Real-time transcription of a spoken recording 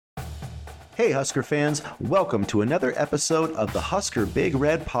Hey, Husker fans, welcome to another episode of the Husker Big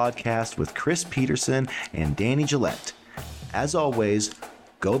Red podcast with Chris Peterson and Danny Gillette. As always,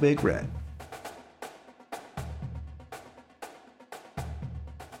 go Big Red.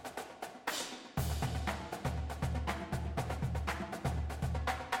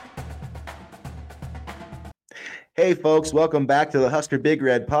 Hey folks, welcome back to the Husker Big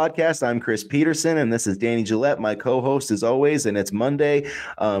Red podcast. I'm Chris Peterson and this is Danny Gillette, my co-host as always, and it's Monday.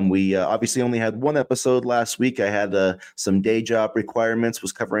 We obviously only had one episode last week. I had some day job requirements,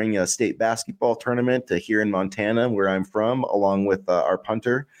 was covering a state basketball tournament here in Montana, where I'm from, along with our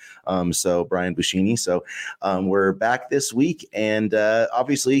punter, Brian Buscini. So we're back this week, and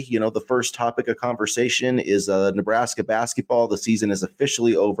obviously, the first topic of conversation is Nebraska basketball. The season is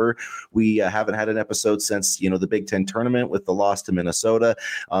officially over. We haven't had an episode since, the Big Ten tournament with the loss to Minnesota.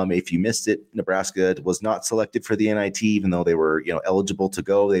 If you missed it, Nebraska was not selected for the NIT, even though they were, eligible to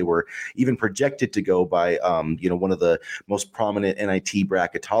go. They were even projected to go by, one of the most prominent NIT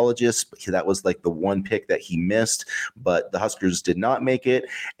bracketologists. That was like the one pick that he missed, but the Huskers did not make it.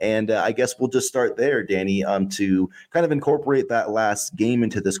 And I guess we'll just start there, Danny, to kind of incorporate that last game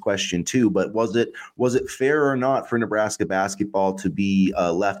into this question too. But was it fair or not for Nebraska basketball to be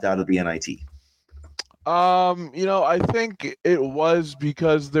left out of the NIT? I think it was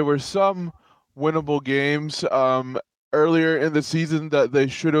because there were some winnable games earlier in the season that they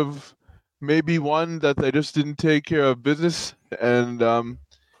should have maybe won, that they just didn't take care of business. And,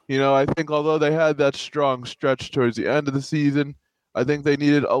 I think although they had that strong stretch towards the end of the season, I think they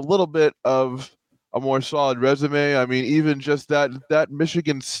needed a little bit of a more solid resume. I mean, even just that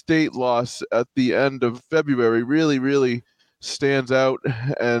Michigan State loss at the end of February really, really stands out.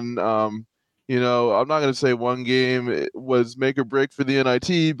 And, I'm not going to say one game was make or break for the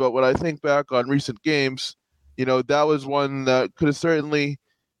NIT, but when I think back on recent games, that was one that could have certainly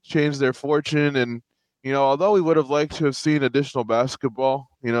changed their fortune. And, although we would have liked to have seen additional basketball,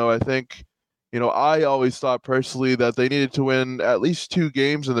 I think, I always thought personally that they needed to win at least 2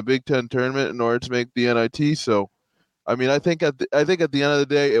 games in the Big Ten tournament in order to make the NIT. So, I mean, I think at the end of the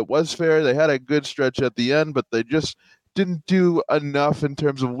day, it was fair. They had a good stretch at the end, but they just didn't do enough in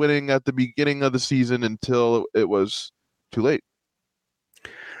terms of winning at the beginning of the season until it was too late.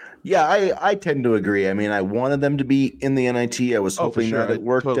 Yeah, I tend to agree. I mean, I wanted them to be in the NIT. I was hoping that it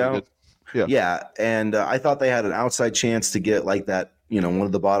worked out. Yeah. And I thought they had an outside chance to get like that, one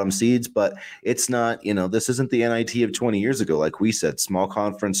of the bottom seeds, but it's not, this isn't the NIT of 20 years ago. Like we said, small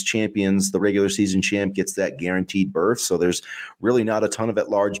conference champions, the regular season champ gets that guaranteed berth. So there's really not a ton of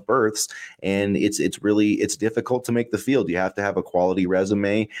at-large berths, and it's difficult to make the field. You have to have a quality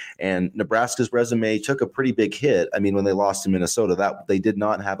resume, and Nebraska's resume took a pretty big hit. I mean, when they lost to Minnesota, that they did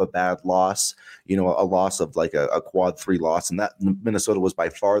not have a bad loss, a loss of like a quad 3 loss, and that Minnesota was by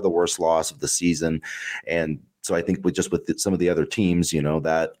far the worst loss of the season. And so I think with some of the other teams,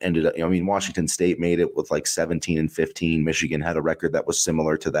 that ended up, Washington State made it with like 17-15. Michigan had a record that was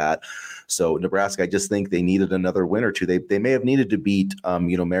similar to that. So Nebraska, I just think they needed another win or two. They may have needed to beat,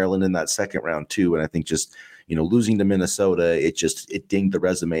 Maryland in that second round too. And I think just, losing to Minnesota, it dinged the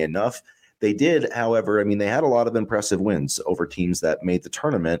resume enough. They did, however, they had a lot of impressive wins over teams that made the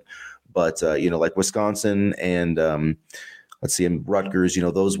tournament, but, like Wisconsin and, let's see, in Rutgers,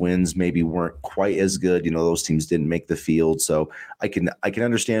 those wins maybe weren't quite as good. Those teams didn't make the field. So I can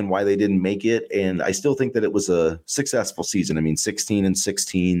understand why they didn't make it. And I still think that it was a successful season.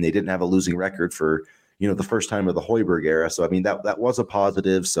 16-16, they didn't have a losing record for, the first time of the Hoiberg era. So, that was a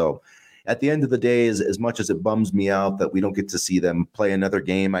positive. So at the end of the day, as much as it bums me out that we don't get to see them play another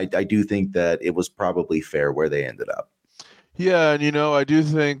game, I do think that it was probably fair where they ended up. Yeah, and I do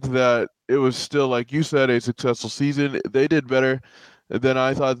think that it was still, like you said, a successful season. They did better than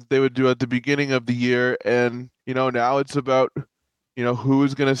I thought they would do at the beginning of the year. And, now it's about, who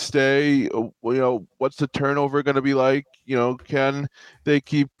is going to stay, what's the turnover going to be like? Can they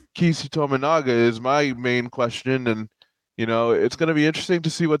keep Keisi Tominaga is my main question. And, it's going to be interesting to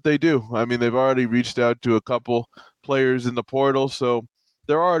see what they do. They've already reached out to a couple players in the portal, so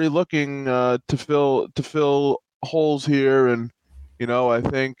they're already looking to fill holes here. And I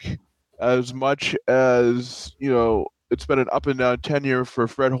think as much as it's been an up and down tenure for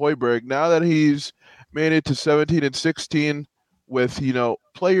Fred Hoiberg, now that he's made it to 17-16 with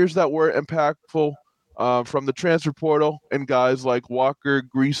players that were impactful from the transfer portal, and guys like Walker,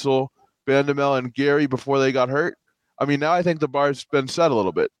 Griesel, Vandemel, and Gary before they got hurt. Now I think the bar's been set a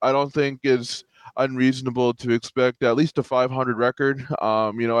little bit. I don't think it's unreasonable to expect at least a 500 record.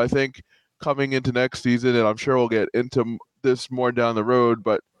 I think coming into next season, and I'm sure we'll get into this more down the road,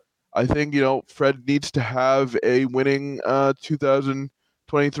 but I think, Fred needs to have a winning 2020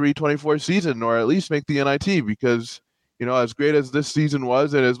 23-24 season, or at least make the NIT, because, as great as this season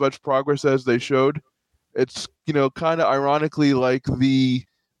was and as much progress as they showed, it's, kind of ironically like the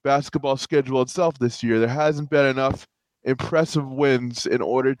basketball schedule itself this year. There hasn't been enough impressive wins in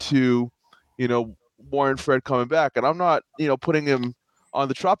order to, warrant Fred coming back. And I'm not, putting him on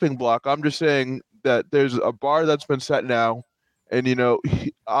the chopping block. I'm just saying that there's a bar that's been set now. And,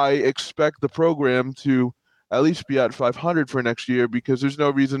 I expect the program to at least be at 500 for next year, because there's no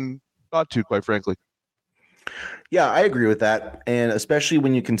reason not to, quite frankly. Yeah, I agree with that. And especially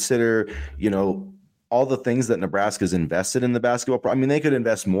when you consider, all the things that Nebraska's invested in the basketball. I mean, they could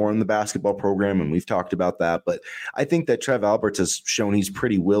invest more in the basketball program, and we've talked about that. But I think that Trev Alberts has shown he's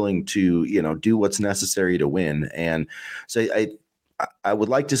pretty willing to, do what's necessary to win. And so I would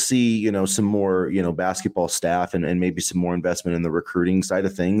like to see, some more, basketball staff and maybe some more investment in the recruiting side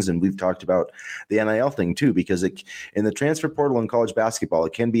of things. And we've talked about the NIL thing too, because in the transfer portal in college basketball,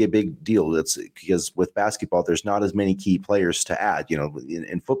 it can be a big deal. That's because with basketball, there's not as many key players to add.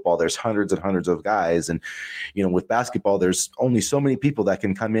 In football, there's hundreds and hundreds of guys. And, with basketball, there's only so many people that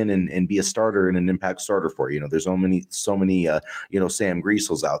can come in and be a starter and an impact starter for you. There's so many, Sam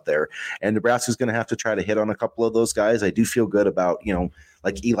Griesels out there. And Nebraska's going to have to try to hit on a couple of those guys. I do feel good about,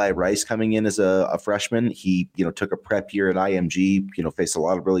 like Eli Rice coming in as a freshman. He, took a prep year at IMG, faced a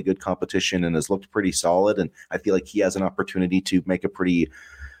lot of really good competition and has looked pretty solid. And I feel like he has an opportunity to make a pretty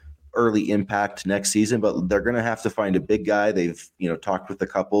early impact next season, but they're going to have to find a big guy. They've, talked with a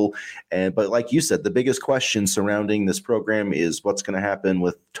couple. But like you said, the biggest question surrounding this program is what's going to happen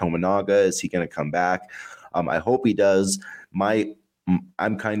with Tominaga. Is he going to come back? I hope he does.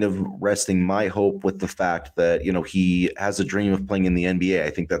 I'm kind of resting my hope with the fact that, he has a dream of playing in the NBA.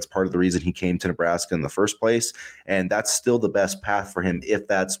 I think that's part of the reason he came to Nebraska in the first place. And that's still the best path for him if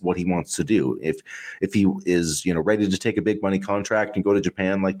that's what he wants to do. If he is, ready to take a big money contract and go to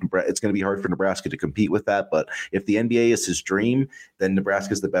Japan, it's going to be hard for Nebraska to compete with that. But if the NBA is his dream, then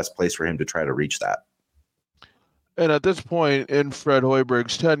Nebraska is the best place for him to try to reach that. And at this point in Fred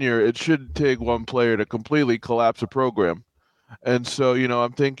Hoiberg's tenure, it should take one player to completely collapse a program. And so,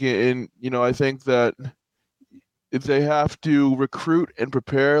 I'm thinking, I think that if they have to recruit and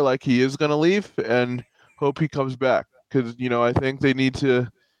prepare like he is going to leave, and hope he comes back, because, I think they need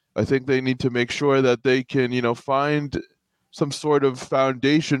to make sure that they can, find some sort of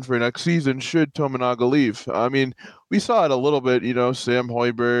foundation for next season should Tominaga leave. I mean, we saw it a little bit, Sam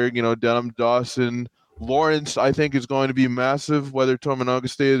Hoiberg, Denham Dawson, Lawrence, I think is going to be massive, whether Tominaga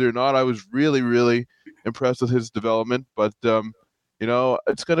stays or not. I was really, really impressed with his development, but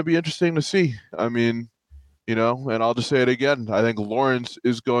it's going to be interesting to see. I mean, and I'll just say it again, I think Lawrence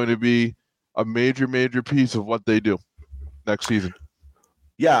is going to be a major piece of what they do next season.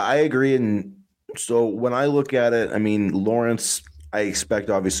 Yeah, I agree. And so when I look at it, I mean, Lawrence, I expect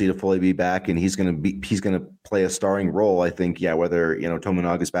obviously to fully be back, and he's going to play a starring role. I think, whether,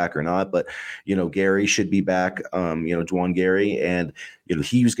 Tominaga's back or not, but, Gary should be back, Juwan Gary, and,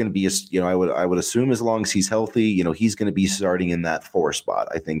 he's going to be, I would assume as long as he's healthy, he's going to be starting in that 4 spot.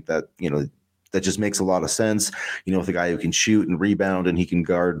 I think that, that just makes a lot of sense, with a guy who can shoot and rebound and he can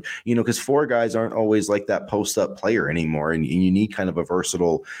guard, because 4 guys aren't always like that post-up player anymore. And you need kind of a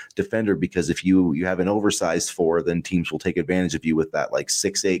versatile defender, because if you have an oversized 4, then teams will take advantage of you with that like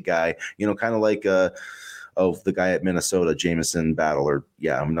 6'8" guy, kind of like the guy at Minnesota, Jamison Battle, or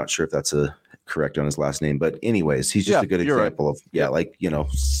I'm not sure if that's correct on his last name, but anyways, he's just a good example of,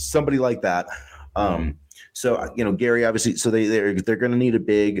 somebody like that. So, Gary, obviously, so they're going to need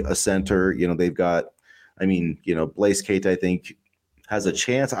a center. They've got, Blaise Keita, I think, has a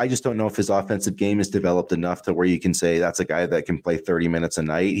chance. I just don't know if his offensive game is developed enough to where you can say that's a guy that can play 30 minutes a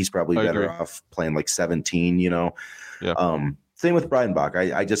night. He's probably better off playing like 17, Yeah. Same with Brian Bach.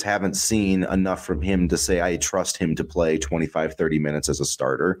 I just haven't seen enough from him to say I trust him to play 25, 30 minutes as a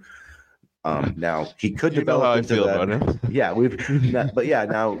starter. Now he could develop into that.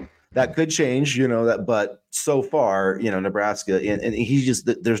 Now that could change, but so far, Nebraska, and he's just,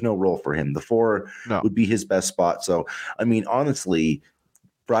 there's no role for him. The 4 would be his best spot. So, honestly,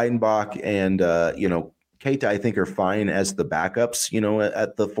 Breidenbach and, Keita, I think, are fine as the backups,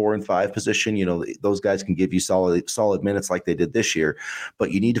 at the 4 and 5 position. Those guys can give you solid minutes like they did this year,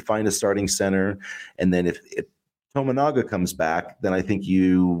 but you need to find a starting center. And then if Tominaga comes back, then I think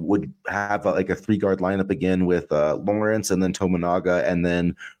you would have a 3-guard lineup again with Lawrence and then Tominaga and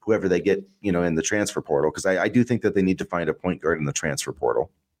then whoever they get, in the transfer portal. Because I do think that they need to find a point guard in the transfer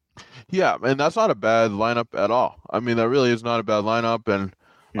portal. Yeah, and that's not a bad lineup at all. I mean, that really is not a bad lineup. And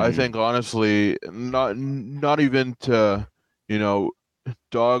I think, honestly, not even to,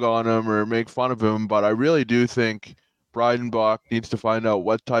 dog on him or make fun of him, but I really do think Breidenbach needs to find out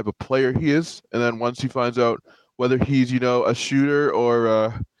what type of player he is, and then once he finds out whether he's a shooter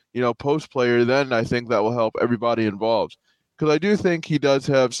or post player, then I think that will help everybody involved. Because I do think he does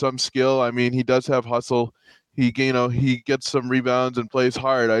have some skill. I mean, he does have hustle. He gets some rebounds and plays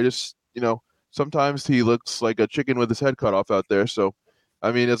hard. I just sometimes he looks like a chicken with his head cut off out there. So,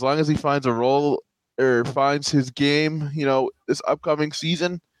 I mean, as long as he finds a role or finds his game, this upcoming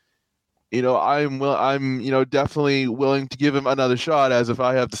season, I'm definitely willing to give him another shot, as if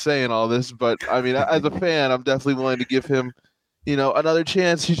I have to say in all this. But I mean, as a fan, I'm definitely willing to give him, another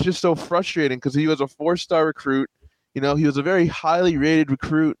chance. He's just so frustrating because he was a 4-star recruit. He was a very highly rated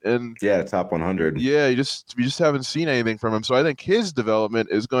recruit, and yeah, top 100. Yeah, we just haven't seen anything from him. So I think his development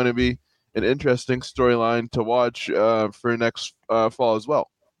is going to be an interesting storyline to watch for next fall as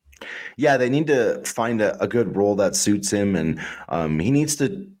well. Yeah, they need to find a good role that suits him, and he needs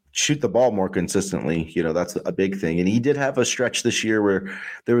to shoot the ball more consistently. That's a big thing. And he did have a stretch this year where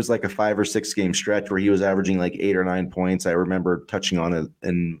there was like a 5 or 6 game stretch where he was averaging like 8 or 9 points. I remember touching on it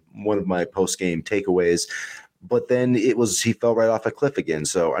in one of my post game takeaways. But then he fell right off a cliff again.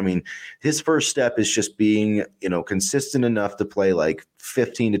 So, I mean, his first step is just being, consistent enough to play like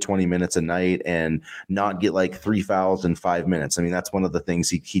 15 to 20 minutes a night and not get like 3 fouls in 5 minutes. I mean, that's one of the things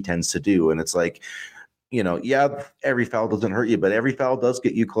he tends to do. And it's like, yeah, every foul doesn't hurt you, but every foul does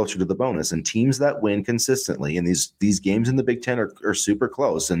get you closer to the bonus. And teams that win consistently, and these games in the Big Ten are super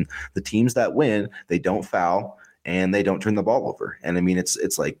close. And the teams that win, they don't foul and they don't turn the ball over. And I mean,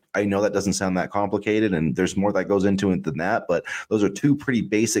 it's like, I know that doesn't sound that complicated and there's more that goes into it than that, but those are 2 pretty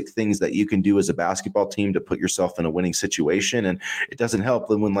basic things that you can do as a basketball team to put yourself in a winning situation. And it doesn't help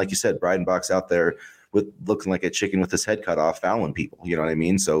when, like you said, Breidenbach's out there with looking like a chicken with his head cut off, fouling people. You know what I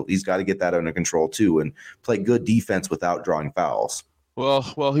mean? So he's got to get that under control too and play good defense without drawing fouls.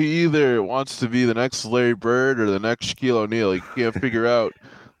 Well, he either wants to be the next Larry Bird or the next Shaquille O'Neal. He can't figure out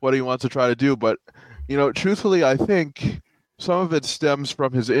what he wants to try to do, but truthfully, I think some of it stems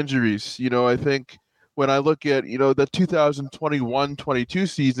from his injuries. I think when I look at, the 2021-22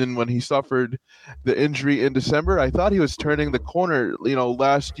 season when he suffered the injury in December, I thought he was turning the corner,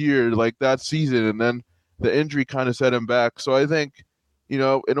 last year, like that season, and then the injury kind of set him back. So I think, in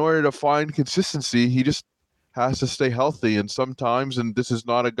order to find consistency, he just has to stay healthy. And sometimes, and this is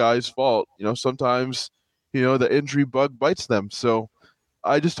not a guy's fault, sometimes, the injury bug bites them. So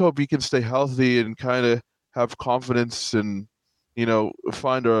I just hope he can stay healthy and kind of have confidence and,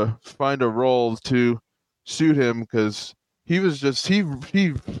 find a role to suit him, because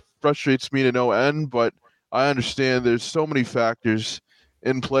he frustrates me to no end, but I understand there's so many factors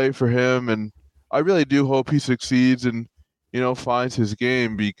in play for him, and I really do hope he succeeds and, finds his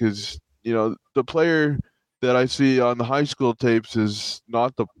game, because, the player that I see on the high school tapes is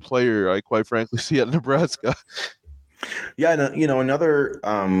not the player I quite frankly see at Nebraska. Yeah, another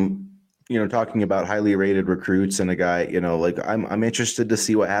talking about highly rated recruits and a guy, like I'm interested to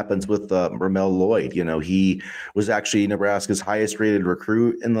see what happens with Ramel Lloyd. He was actually Nebraska's highest rated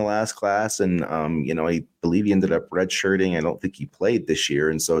recruit in the last class, and I believe he ended up redshirting. I don't think he played this year,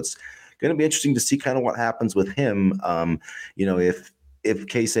 and so it's going to be interesting to see kind of what happens with him. If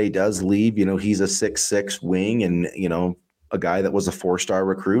Casey does leave, he's a 6'6" wing, and a guy that was a 4-star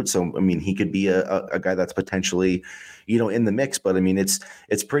recruit. So, I mean, he could be a guy that's potentially, in the mix. But I mean, it's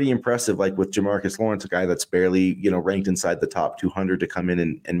pretty impressive. Like with Jamarcus Lawrence, a guy that's barely, ranked inside the top 200 to come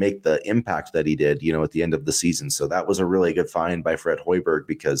in and make the impact that he did, at the end of the season. So that was a really good find by Fred Hoiberg,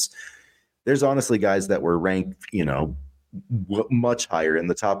 because there's honestly guys that were ranked, much higher in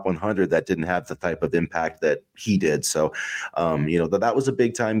the top 100 that didn't have the type of impact that he did. So, that was a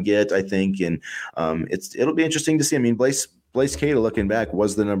big time get, I think. And it'll be interesting to see. I mean, Blaise Keita, looking back,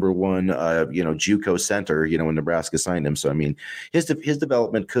 was the number 1, JUCO center, when Nebraska signed him. So, I mean, his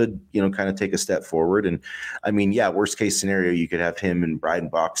development could, kind of take a step forward. And I mean, yeah, worst case scenario, you could have him and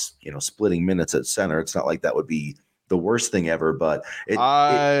Breidenbach, splitting minutes at center. It's not like that would be the worst thing ever, but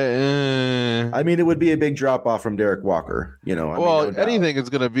I mean, it would be a big drop off from Derek Walker. Anything is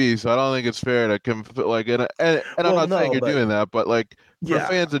going to be. So I don't think it's fair to and I'm not saying you're doing that, but like for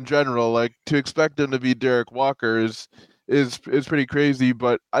fans in general, like to expect him to be Derek Walker is pretty crazy.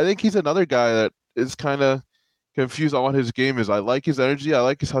 But I think he's another guy that is kind of confused on what his game is. I like his energy, I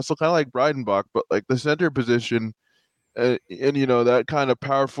like his hustle, kind of like Breidenbach, but like the center position. And that kind of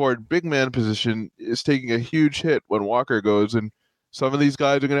power forward big man position is taking a huge hit when Walker goes, and some of these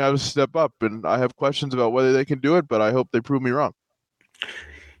guys are going to have to step up, and I have questions about whether they can do it, but I hope they prove me wrong.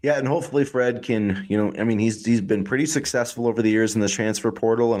 Yeah, and hopefully Fred can, I mean, he's been pretty successful over the years in the transfer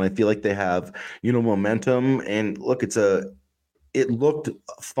portal, and I feel like they have, momentum. And look, it's a it looked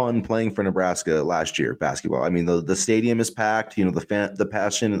fun playing for Nebraska last year basketball. I mean, the stadium is packed.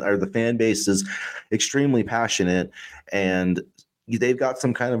 The fan base is extremely passionate, and they've got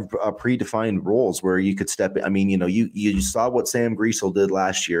some kind of predefined roles where you could step in. I mean, you saw what Sam Griesel did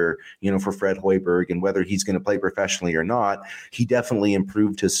last year, for Fred Hoiberg, and whether he's going to play professionally or not, he definitely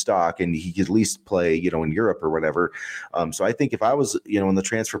improved his stock, and he could at least play, in Europe or whatever. So I think if I was, in the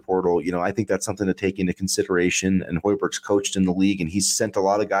transfer portal, I think that's something to take into consideration. And Hoiberg's coached in the league, and he's sent a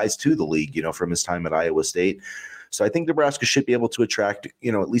lot of guys to the league, from his time at Iowa State. So I think Nebraska should be able to attract,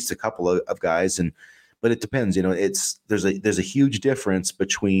 at least a couple of guys. But it depends, there's a huge difference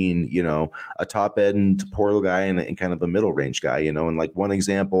between, a top end portal guy and kind of a middle range guy, and like one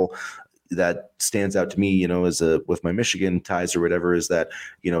example that stands out to me, with my Michigan ties or whatever, is that,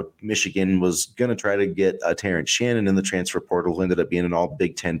 Michigan was going to try to get Terrence Shannon in the transfer portal, who ended up being an all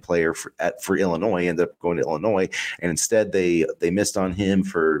Big Ten player for Illinois, ended up going to Illinois. And instead they missed on him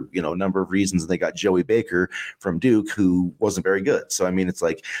for, a number of reasons. And they got Joey Baker from Duke, who wasn't very good. So, I mean, it's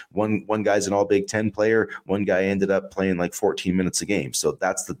like one guy's an all Big Ten player. One guy ended up playing like 14 minutes a game. So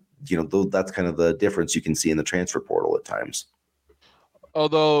that's that's kind of the difference you can see in the transfer portal at times.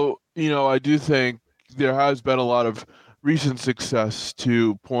 Although, I do think there has been a lot of recent success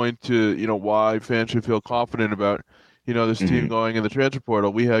to point to, why fans should feel confident about, this team going in the transfer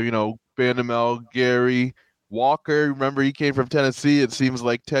portal. We have, Bandamel, Gary, Walker. Remember, he came from Tennessee. It seems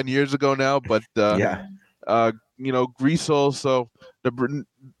like 10 years ago now, but Griesel. So,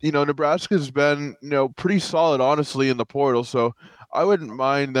 Nebraska's been, pretty solid, honestly, in the portal. So I wouldn't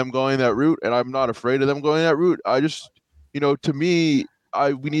mind them going that route, and I'm not afraid of them going that route. I just, to me,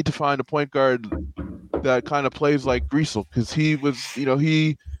 we need to find a point guard that kind of plays like Griesel, because he was,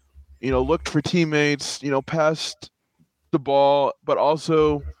 he looked for teammates, passed the ball, but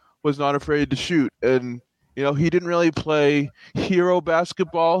also was not afraid to shoot. And, he didn't really play hero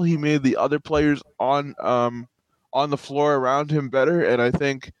basketball. He made the other players on the floor around him better. And I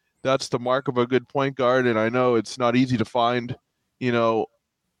think that's the mark of a good point guard. And I know it's not easy to find, what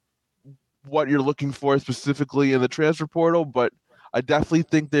you're looking for specifically in the transfer portal, but I definitely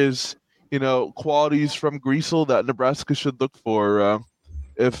think there's, qualities from Griesel that Nebraska should look for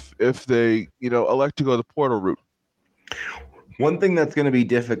if they, elect to go the portal route. One thing that's going to be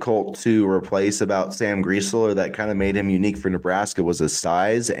difficult to replace about Sam Griesel, or that kind of made him unique for Nebraska, was his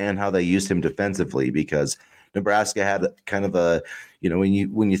size and how they used him defensively, because Nebraska had kind of a, when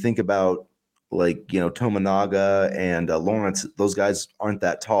you think about like, Tominaga and Lawrence, those guys aren't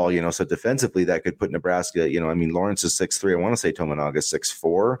that tall, so defensively that could put Nebraska, I mean, Lawrence is 6'3". I want to say Tominaga is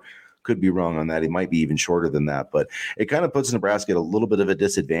 6'4". Could be wrong on that. He might be even shorter than that, but it kind of puts Nebraska at a little bit of a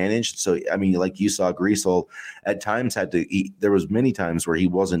disadvantage. So, I mean, like you saw, Griesel at times there was many times where he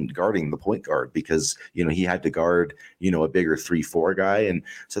wasn't guarding the point guard because, he had to guard, a bigger 3-4 guy. And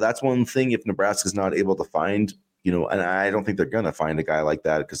so that's one thing, if Nebraska's not able to find, and I don't think they're going to find a guy like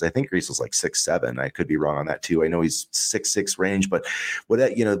that, because I think Griesel's like 6'7". I could be wrong on that too. I know he's 6'6" range, but with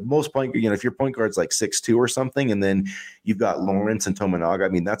that, most point, if your point guard's like 6'2" or something, and then you've got Lawrence and Tominaga, I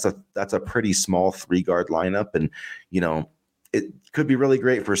mean, that's a pretty small 3-guard lineup. And, it could be really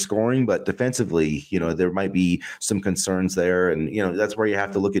great for scoring, but defensively, there might be some concerns there. And, that's where you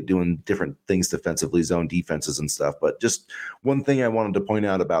have to look at doing different things defensively, zone defenses and stuff. But just one thing I wanted to point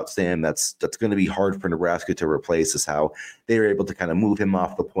out about Sam that's going to be hard for Nebraska to replace is how they were able to kind of move him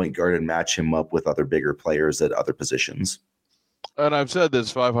off the point guard and match him up with other bigger players at other positions. And I've said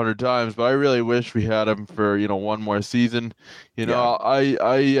this 500 times, but I really wish we had him for, one more season.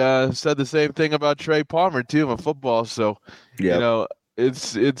 I said the same thing about Trey Palmer too in football. So,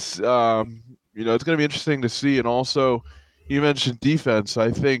 it's it's going to be interesting to see. And also, you mentioned defense.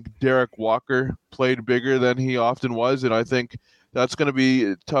 I think Derek Walker played bigger than he often was, and I think that's going to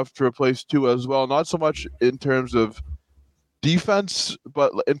be tough to replace too as well. Not so much in terms of defense,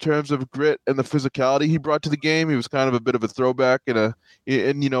 but in terms of grit and the physicality he brought to the game. He was kind of a bit of a throwback in a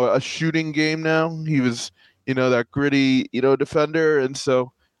shooting game now. He was, that gritty, defender. And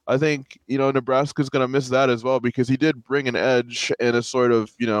so I think, Nebraska's going to miss that as well, because he did bring an edge and a sort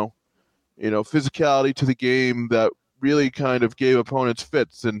of, physicality to the game that really kind of gave opponents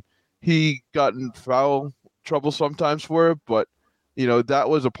fits. And he got in foul trouble sometimes for it, but, that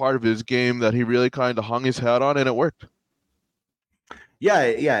was a part of his game that he really kind of hung his hat on, and it worked.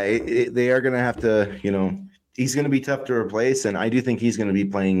 Yeah, they are going to have to, he's going to be tough to replace, and I do think he's going to be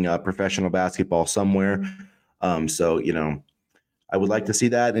playing professional basketball somewhere. So, I would like to see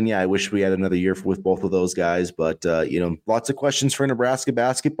that. And I wish we had another year with both of those guys, but lots of questions for Nebraska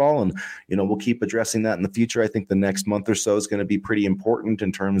basketball, and we'll keep addressing that in the future. I think the next month or so is going to be pretty important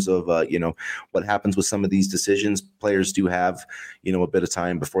in terms of what happens with some of these decisions. Players do have a bit of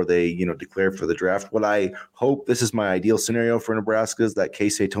time before they declare for the draft. What I hope, this is my ideal scenario for Nebraska, is that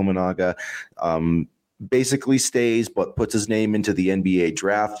Keisei Tominaga basically stays, but puts his name into the NBA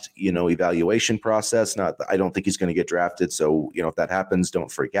draft, evaluation process. I don't think he's going to get drafted. So, if that happens,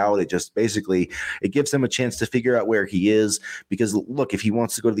 don't freak out. It just basically, it gives him a chance to figure out where he is, because look, if he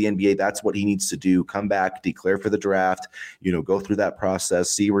wants to go to the NBA, that's what he needs to do. Come back, declare for the draft, go through that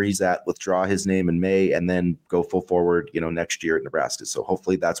process, see where he's at, withdraw his name in May, and then go full forward, next year at Nebraska. So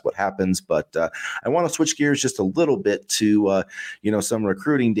hopefully that's what happens. But I want to switch gears just a little bit to, some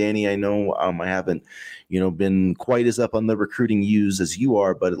recruiting. Danny, I know I haven't, been quite as up on the recruiting use as you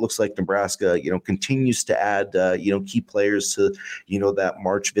are, but it looks like Nebraska, continues to add, key players to, that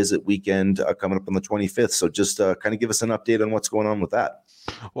March visit weekend coming up on the 25th. So just kind of give us an update on what's going on with that.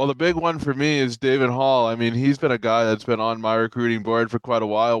 Well, the big one for me is David Hall. I mean, he's been a guy that's been on my recruiting board for quite a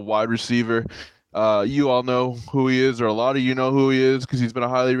while, wide receiver. You all know who he is, or a lot of you know who he is, because he's been a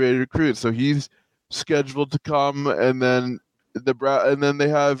highly rated recruit. So he's scheduled to come, and then they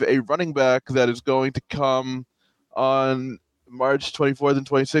have a running back that is going to come on March 24th and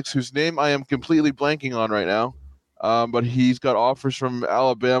 26th, whose name I am completely blanking on right now. But he's got offers from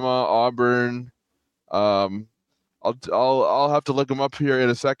Alabama, Auburn. I'll have to look him up here in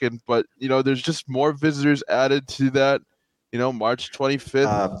a second. But there's just more visitors added to that. March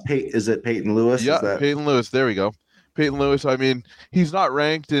 25th. Is it Peyton Lewis? Yeah, Peyton Lewis. There we go. Peyton Lewis. I mean, he's not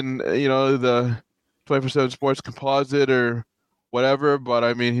ranked in the 24/7 Sports Composite or whatever, but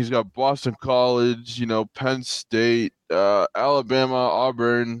I mean, he's got Boston College, Penn State, Alabama,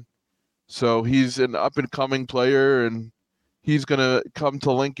 Auburn. So he's an up and coming player, and he's gonna come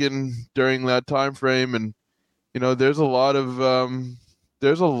to Lincoln during that time frame. And there's a lot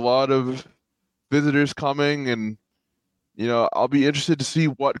of visitors coming, and I'll be interested to see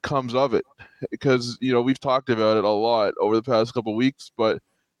what comes of it, because we've talked about it a lot over the past couple of weeks, but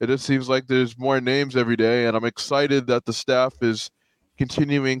it just seems like there's more names every day, and I'm excited that the staff is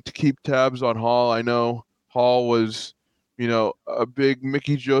continuing to keep tabs on Hall. I know Hall was, a big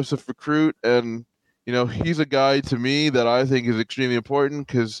Mickey Joseph recruit, and, he's a guy to me that I think is extremely important,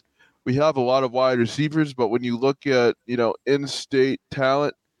 because we have a lot of wide receivers, but when you look at, in-state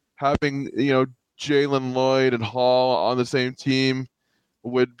talent, having, Jalen Lloyd and Hall on the same team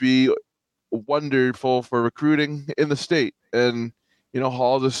would be wonderful for recruiting in the state. And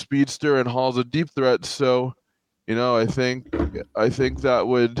Hall's a speedster and Hall's a deep threat. So, I think that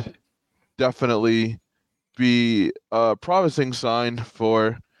would definitely be a promising sign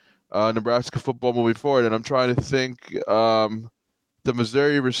for Nebraska football moving forward. And I'm trying to think the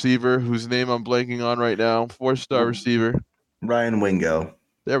Missouri receiver, whose name I'm blanking on right now, 4-star receiver. Ryan Wingo.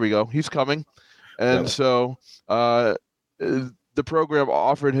 There we go. He's coming. And so the program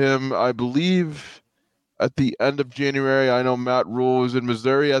offered him, I believe, at the end of January. I know Matt Rule was in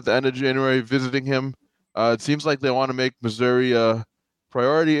Missouri at the end of January visiting him. It seems like they want to make Missouri a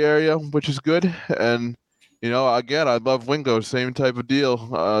priority area, which is good. And, again, I love Wingo, same type of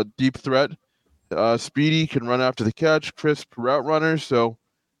deal. Deep threat, speedy, can run after the catch, crisp route runner. So,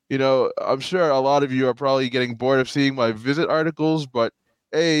 I'm sure a lot of you are probably getting bored of seeing my visit articles, but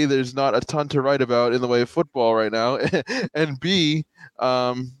A, there's not a ton to write about in the way of football right now. And B,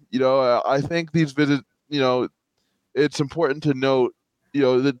 I think these visits, it's important to note,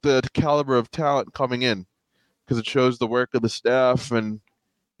 the caliber of talent coming in, because it shows the work of the staff, and,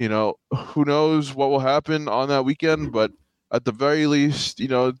 who knows what will happen on that weekend. But at the very least,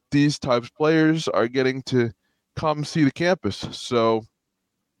 these types of players are getting to come see the campus. So,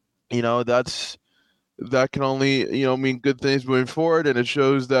 that can only, mean good things moving forward. And it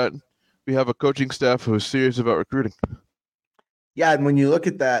shows that we have a coaching staff who is serious about recruiting. Yeah, and when you look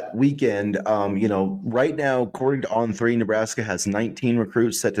at that weekend, right now, according to On3, Nebraska has 19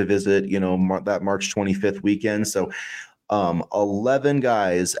 recruits set to visit, that March 25th weekend. So 11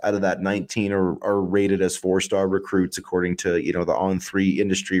 guys out of that 19 are rated as 4-star recruits, according to, the On3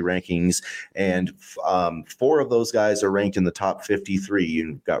 industry rankings. And 4 of those guys are ranked in the top 53.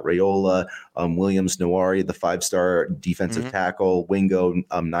 You've got Rayola, Williams Nawari, the 5-star defensive tackle, Wingo,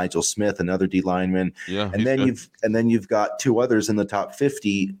 Nigel Smith, another D lineman. Yeah, and then you've got 2 others in the top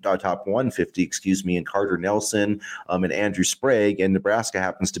 150, and Carter Nelson and Andrew Sprague. And Nebraska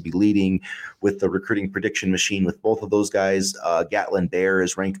happens to be leading with the recruiting prediction machine with both of those guys guys. Gatlin Bear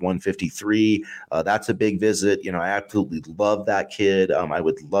is ranked 153. That's a big visit. I absolutely love that kid. I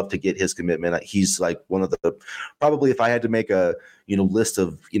would love to get his commitment. He's like one of the, probably if I had to make a, list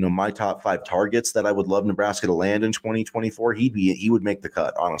of, my top 5 targets that I would love Nebraska to land in 2024, he would make the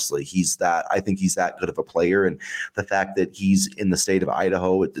cut. Honestly, I think he's that good of a player. And the fact that he's in the state of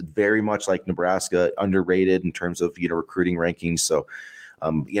Idaho, it's very much like Nebraska, underrated in terms of, recruiting rankings. So,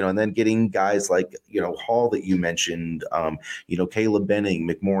 and then getting guys like, Hall that you mentioned, Caleb Benning,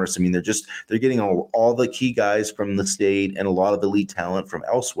 McMorris. I mean, they're getting all the key guys from the state and a lot of elite talent from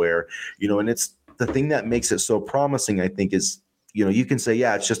elsewhere, and it's the thing that makes it so promising, I think, is, you can say,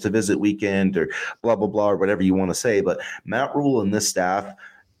 yeah, it's just a visit weekend or blah, blah, blah, or whatever you want to say. But Matt Rule and this staff,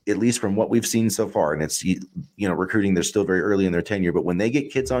 at least from what we've seen so far, and it's, recruiting, they're still very early in their tenure, but when they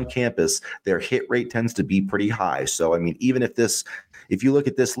get kids on campus, their hit rate tends to be pretty high. So, I mean, even if you look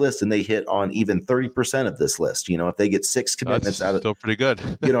at this list and they hit on even 30% of this list, if they get 6 commitments that's still pretty good.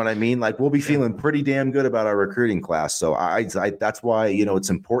 You know what I mean? Like, we'll be feeling pretty damn good about our recruiting class. So I that's why, it's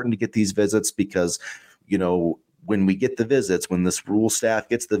important to get these visits because, when we get the visits, when this Rule staff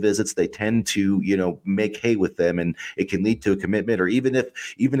gets the visits, they tend to, make hay with them, and it can lead to a commitment. Or even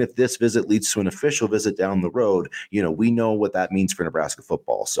if this visit leads to an official visit down the road, we know what that means for Nebraska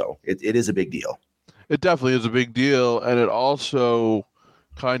football. So it is a big deal. It definitely is a big deal, and it also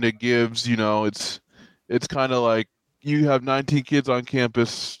kind of gives, it's kind of like you have 19 kids on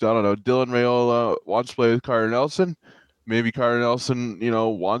campus. I don't know, Dylan Raiola wants to play with Carter Nelson. Maybe Carter Nelson,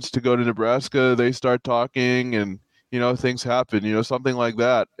 wants to go to Nebraska. They start talking and, things happen, something like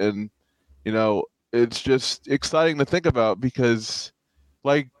that. And, it's just exciting to think about because,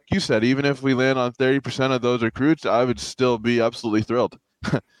 like you said, even if we land on 30% of those recruits, I would still be absolutely thrilled.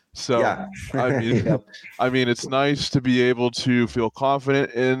 So, yeah. Yep. I mean, it's nice to be able to feel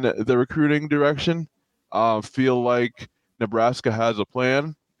confident in the recruiting direction, feel like Nebraska has a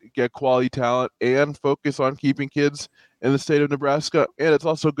plan, get quality talent, and focus on keeping kids in the state of Nebraska. And it's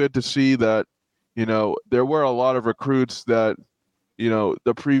also good to see that, there were a lot of recruits that,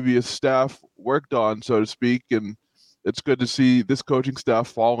 the previous staff worked on, so to speak. And it's good to see this coaching staff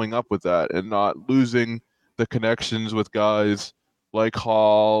following up with that and not losing the connections with guys like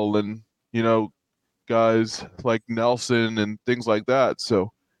Hall and, guys like Nelson and things like that.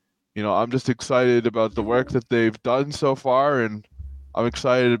 So, I'm just excited about the work that they've done so far. And I'm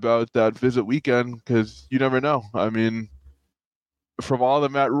excited about that visit weekend because you never know. I mean, from all the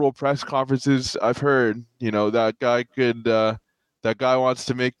Matt Rule press conferences I've heard, that guy wants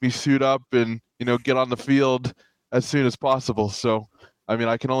to make me suit up and, get on the field as soon as possible. So, I mean,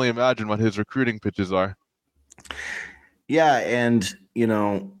 I can only imagine what his recruiting pitches are. Yeah. And,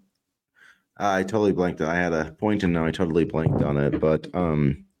 I totally blanked. I had a point and now I totally blanked on it, but,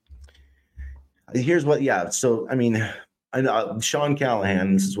 here's what, yeah. So, I mean, I know Sean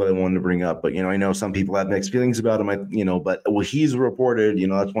Callahan, this is what I wanted to bring up, but, I know some people have mixed feelings about him, but what he's reported,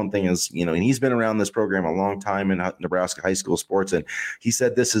 that's one thing is, and he's been around this program a long time in Nebraska high school sports. And he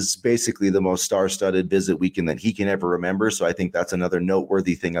said this is basically the most star-studded visit weekend that he can ever remember. So I think that's another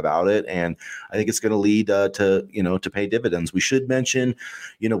noteworthy thing about it. And I think it's going to lead to pay dividends. We should mention,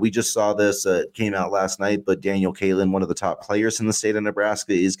 we just saw this, came out last night, but Daniel Kalin, one of the top players in the state of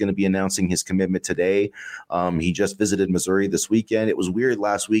Nebraska, is going to be announcing his commitment today. He just visited Missouri this weekend. It was weird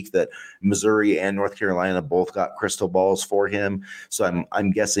last week that Missouri and North Carolina both got crystal balls for him. So I'm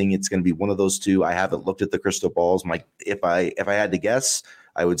guessing it's going to be one of those two. I haven't looked at the crystal balls. If I had to guess,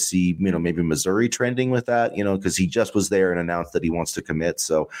 I would see, maybe Missouri trending with that, because he just was there and announced that he wants to commit.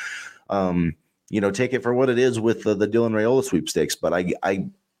 So, take it for what it is with the Dylan Raiola sweepstakes. But I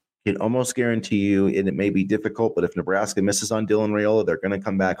can almost guarantee you, and it may be difficult, but if Nebraska misses on Dylan Raiola, they're going to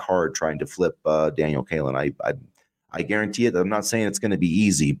come back hard trying to flip Daniel Kalin. I guarantee it. I'm not saying it's going to be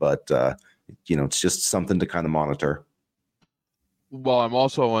easy, but, it's just something to kind of monitor. Well, I'm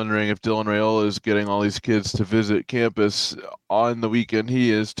also wondering if Dylan Raiola is getting all these kids to visit campus on the weekend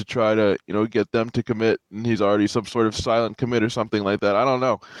he is to try to, get them to commit, and he's already some sort of silent commit or something like that. I don't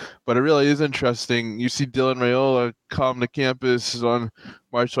know. But it really is interesting. You see Dylan Raiola come to campus on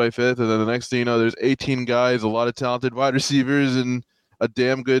March 25th, and then the next thing you know, there's 18 guys, a lot of talented wide receivers, and a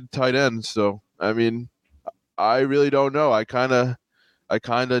damn good tight end. So, I mean, I really don't know. I kind of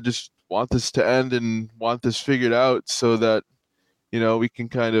just want this to end and want this figured out so that, we can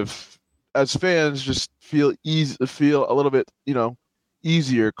kind of, as fans, just feel a little bit,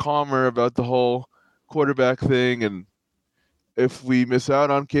 easier, calmer about the whole quarterback thing. And if we miss out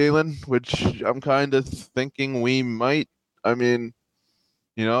on Kalin, which I'm kind of thinking we might, I mean,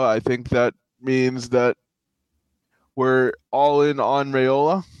 I think that means that we're all in on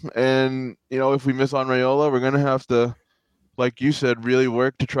Raiola. And, if we miss on Raiola, we're going to have to like you said, really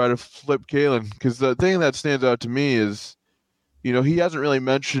work to try to flip Kalen. Because the thing that stands out to me is, he hasn't really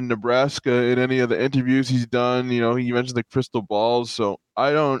mentioned Nebraska in any of the interviews he's done. He mentioned the crystal balls. So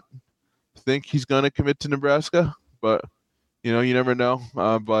I don't think he's going to commit to Nebraska, but, you never know.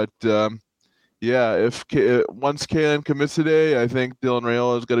 Yeah, once Kalen commits today, I think Dylan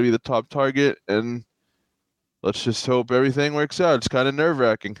Raiola is going to be the top target, and let's just hope everything works out. It's kind of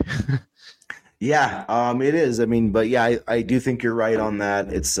nerve-wracking. Yeah, it is. I mean, but yeah, I do think you're right on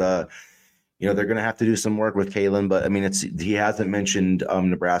that. It's they're going to have to do some work with Kalen, but I mean, he hasn't mentioned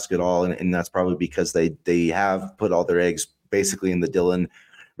Nebraska at all, and that's probably because they have put all their eggs basically in the Dylan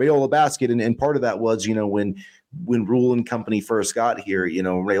Raiola basket, and part of that was when Rule and company first got here,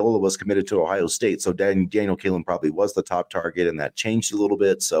 Raiola was committed to Ohio State, so Daniel Kalen probably was the top target, and that changed a little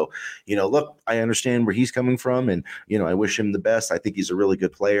bit. So look, I understand where he's coming from, and I wish him the best. I think he's a really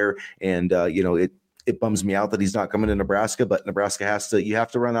good player, and it bums me out that he's not coming to Nebraska, but Nebraska you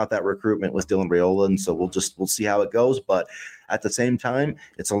have to run out that recruitment with Dylan Raiola. And so we'll see how it goes. But at the same time,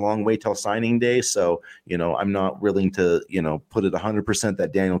 it's a long way till signing day. So, I'm not willing to, put it 100%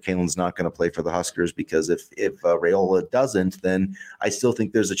 that Daniel Kalen's not going to play for the Huskers, because if Raiola doesn't, then I still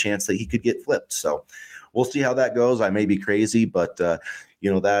think there's a chance that he could get flipped. So we'll see how that goes. I may be crazy, but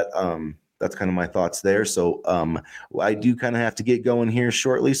that's kind of my thoughts there. So I do kind of have to get going here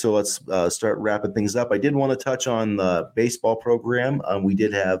shortly. So let's start wrapping things up. I did want to touch on the baseball program. We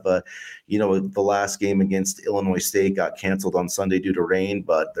did have, the last game against Illinois State got canceled on Sunday due to rain,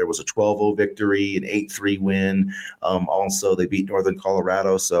 but there was a 12-0 victory, an 8-3 win. Also, they beat Northern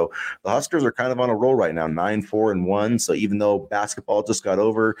Colorado. So the Huskers are kind of on a roll right now, 9-4-1. So even though basketball just got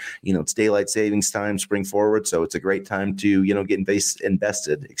over, it's daylight savings time, spring forward. So it's a great time to, get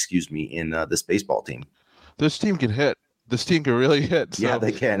invested, in this baseball team. This team can hit. This team can really hit. So, yeah,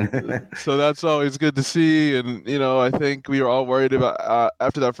 they can. So that's always good to see. And, I think we were all worried about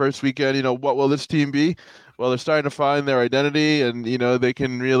after that first weekend, what will this team be? Well, they're starting to find their identity, and, they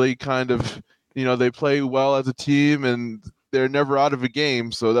can really kind of, they play well as a team, and they're never out of a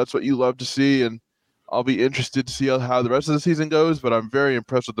game. So that's what you love to see. And I'll be interested to see how the rest of the season goes, but I'm very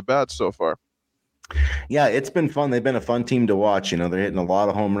impressed with the bats so far. Yeah, it's been fun. They've been a fun team to watch. They're hitting a lot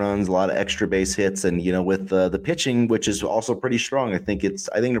of home runs, a lot of extra base hits, and with the pitching, which is also pretty strong. I think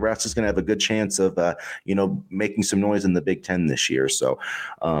Nebraska's going to have a good chance of making some noise in the Big Ten this year. So,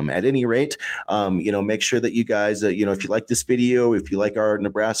 at any rate, make sure that you guys, if you like this video, if you like our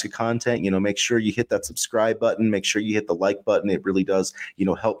Nebraska content, make sure you hit that subscribe button. Make sure you hit the like button. It really does,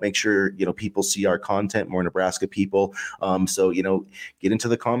 help make sure people see our content, more Nebraska people. So get into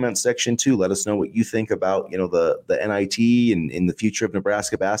the comment section too. Let us know what you think about the NIT and in the future of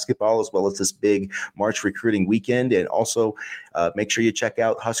Nebraska basketball, as well as this big March recruiting weekend. And also make sure you check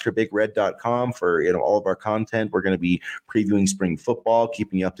out HuskerBigRed.com for all of our content. We're going to be previewing spring football,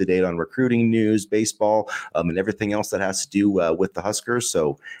 keeping you up to date on recruiting news, baseball, and everything else that has to do with the Huskers.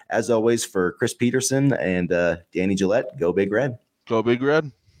 So as always, for Chris Peterson and Danny Gillette, go Big Red. Go Big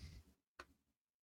Red.